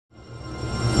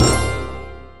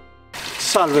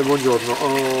Salve, buongiorno,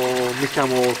 mi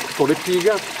chiamo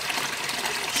Piga,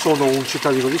 sono un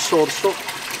cittadino di Sorso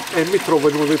e mi trovo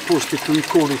in uno dei posti più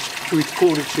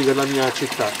iconici della mia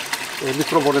città. Mi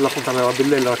trovo nella Fontana della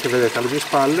Billellera che vedete alle mie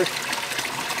spalle.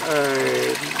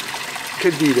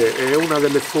 Che dire, è una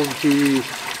delle fonti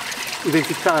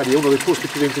identitarie, uno dei posti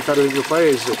più identitari del mio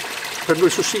paese. Per noi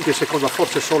Sussinchi è seconda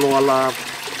forse solo al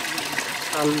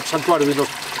santuario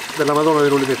della Madonna dei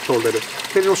Nulli del Tollere,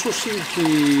 che nello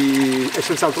Sussinchi è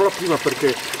senz'altro la prima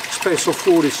perché spesso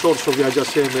fuori Sorso viaggia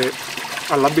assieme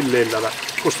alla Billellera,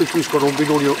 costituiscono un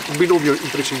binomio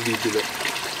imprescindibile.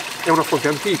 È una fonte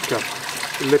antica,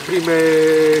 le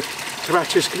prime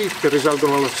tracce scritte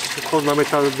risalgono alla seconda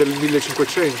metà del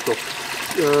 1500,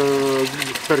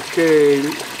 perché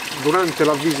durante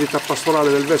la visita pastorale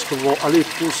del vescovo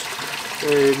Aleppus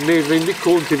nei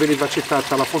rendiconti veniva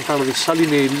citata la fontana di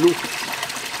Salinello.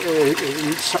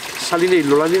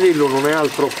 L'Aninello non è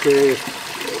altro che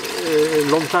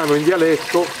lontano in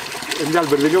dialetto, e gli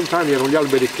alberi degli ontani erano gli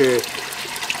alberi che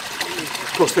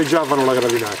costeggiavano la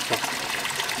gradinata.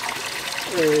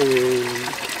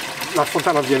 La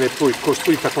fontana viene poi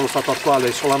costruita con lo stato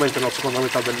attuale solamente nella seconda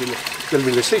metà del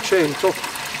 1600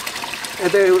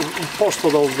 ed è un posto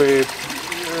dove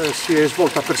si è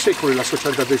svolta per secoli la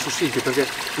socialità dei Sussinchi, perché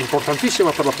è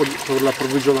importantissima per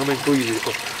l'approvvigionamento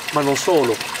idrico, ma non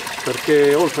solo,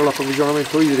 perché oltre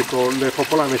all'approvvigionamento idrico le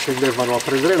popolane scendevano a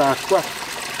prendere l'acqua,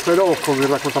 però come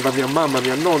raccontava mia mamma,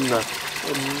 mia nonna,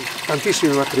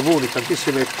 tantissimi matrimoni,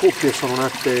 tantissime coppie sono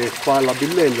nate qua alla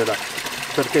Billellera,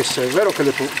 perché se è vero che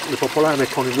le popolane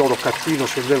con il loro cattino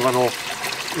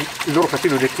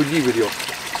in equilibrio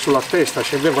sulla testa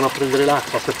scendevano a prendere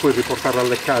l'acqua per poi riportarla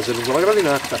alle case lungo la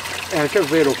gradinata, è anche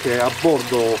vero che a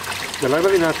bordo della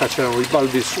gradinata c'erano i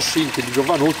baldi sussinti di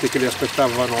giovanotti che li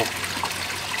aspettavano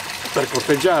per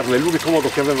corteggiarle. L'unico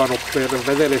modo che avevano per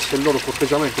vedere se il loro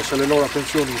corteggiamento, se le loro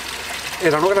attenzioni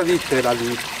erano gradite era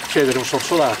di chiedere un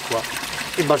sorso d'acqua.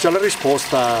 In base alla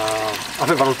risposta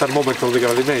avevano un termometro di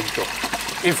gradimento.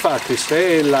 Infatti se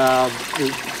il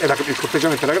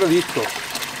corteggiamento era gradito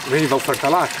veniva offerta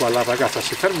l'acqua, la ragazza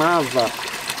si fermava,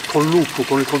 con l'ucco,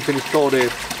 con il contenitore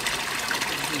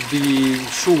di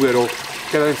sughero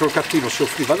che era dentro il cattino, si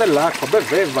offriva dell'acqua,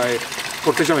 beveva e il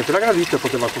corteggiamento era gradito e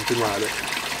poteva continuare.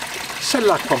 Se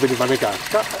l'acqua veniva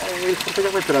negata, il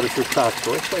corteggiamento era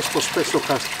rifiutato e questo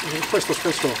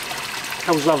spesso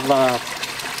causava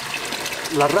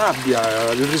la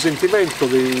rabbia, il risentimento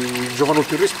dei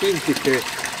giovanotti respinti che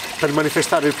per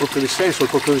manifestare il proprio dissenso, il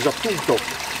proprio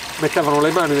disappunto, mettevano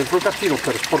le mani dentro il cattino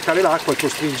per sporcare l'acqua e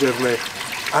costringerle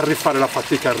a rifare la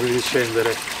fatica a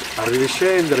ridiscendere,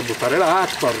 buttare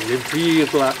l'acqua,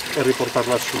 riempirla e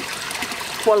riportarla su.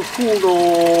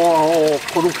 Qualcuno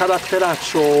con un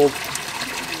caratteraccio,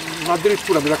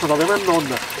 addirittura mi raccontava mia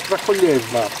nonna,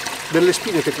 raccoglieva delle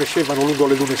spine che crescevano lungo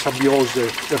le dune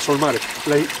sabbiose verso il mare,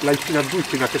 l'Alpina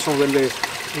duipina, che sono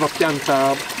una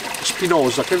pianta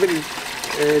spinosa che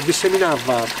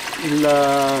disseminava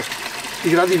i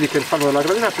gradini che fanno della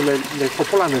gradinata, le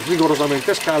popolane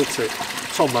rigorosamente scalze,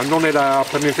 insomma non era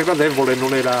per niente gradevole,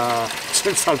 non era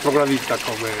senz'altro gradita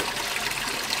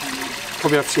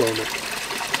come azione.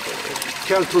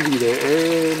 Che altro dire?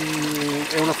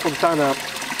 È una fontana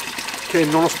che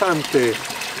nonostante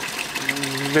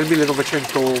nel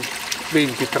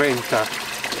 1920-30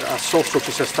 a Sorso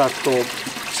sia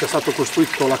stato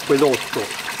costruito l'acquedotto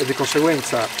e di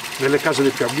conseguenza nelle case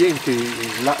dei più abbienti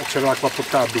c'era l'acqua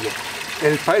potabile e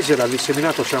il paese era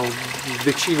disseminato, c'erano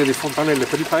decine di fontanelle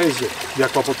per il paese di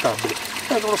acqua potabile.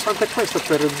 E nonostante questo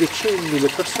per decenni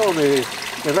le persone,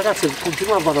 le ragazze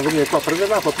continuavano a venire qua a prendere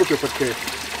l'acqua proprio perché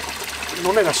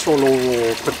non era solo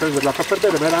per prendere l'acqua per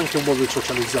bere, ma era anche un modo di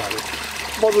socializzare.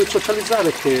 Un modo di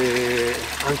socializzare che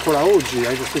ancora oggi,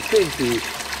 ai nostri tempi,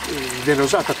 viene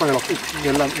usata qua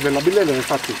nella Billellera.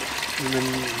 Infatti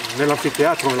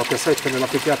nell'anfiteatro, nella piazzetta,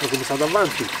 nell'anfiteatro che mi sta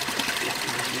davanti,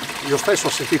 io stesso ho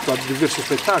assistito a diversi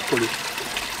spettacoli,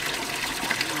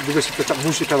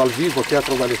 musica dal vivo,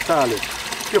 teatro dialettale.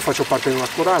 Io faccio parte di una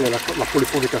corale, la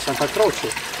Polifonica Santa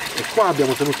Croce, e qua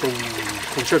abbiamo tenuto un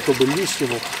concerto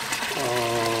bellissimo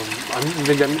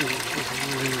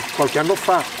qualche anno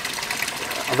fa.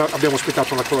 Abbiamo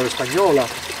ospitato una corale spagnola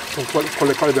con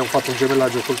le quali abbiamo fatto un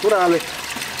gemellaggio culturale,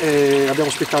 e abbiamo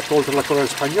ospitato, oltre alla corale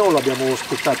spagnola, abbiamo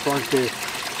ospitato anche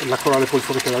la corale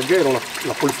polifonica d'Alghero,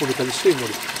 la polifonica di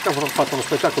Signori. Abbiamo fatto uno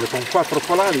spettacolo con 4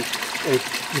 corali e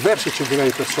diverse centinaia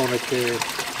di persone che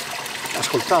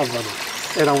ascoltavano.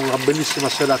 Era una bellissima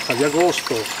serata di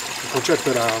agosto, il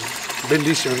concerto era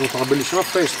bellissimo, è venuta una bellissima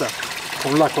festa,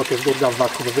 con l'acqua che sgorgava,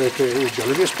 come vedete oggi,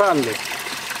 alle mie spalle.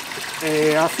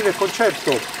 E a fine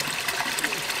concerto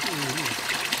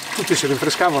tutti si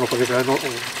rinfrescavano perché avevano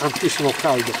tantissimo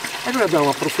caldo, e noi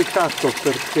abbiamo approfittato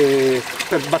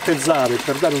per battezzare,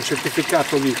 per dare un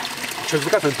certificato in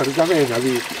pergamena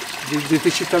di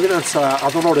cittadinanza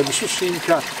ad onore di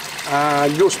Susinca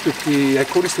agli ospiti, ai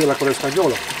coristi della corale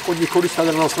spagnola. Ogni corista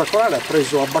della nostra corale ha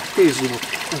preso a battesimo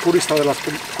un corista della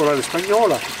corale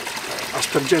spagnola,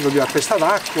 aspergendogli la testa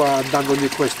d'acqua, dandogli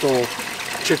questo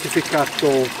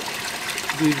certificato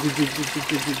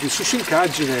di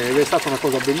susincaggine, ed è stata una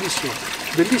cosa bellissima.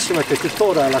 Bellissima, che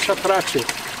tuttora lascia tracce.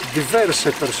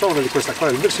 Diverse persone di questa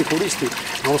corale, diversi coristi,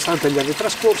 nonostante gli anni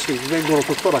trascorsi, vengono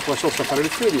tuttora qua a Sorso a fare le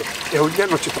ferie, e ogni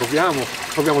anno ci troviamo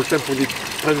il tempo di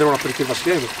prendere un aperitivo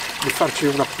assieme, di farci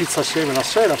una pizza assieme la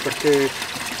sera, perché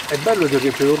è bello ed è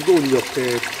riempie d'orgoglio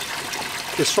che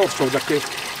Sorso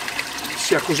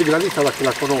sia così gradita da chi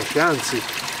la conosce. Anzi,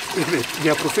 ne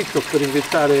approfitto per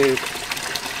invitare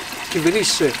chi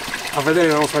venisse a vedere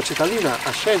la nostra cittadina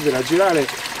a scendere, a girare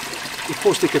i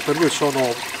posti che per noi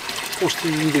sono posti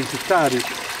identitari.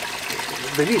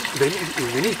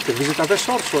 Venite, visitate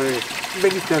Sorso e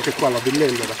venite anche qua alla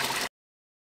Billellera.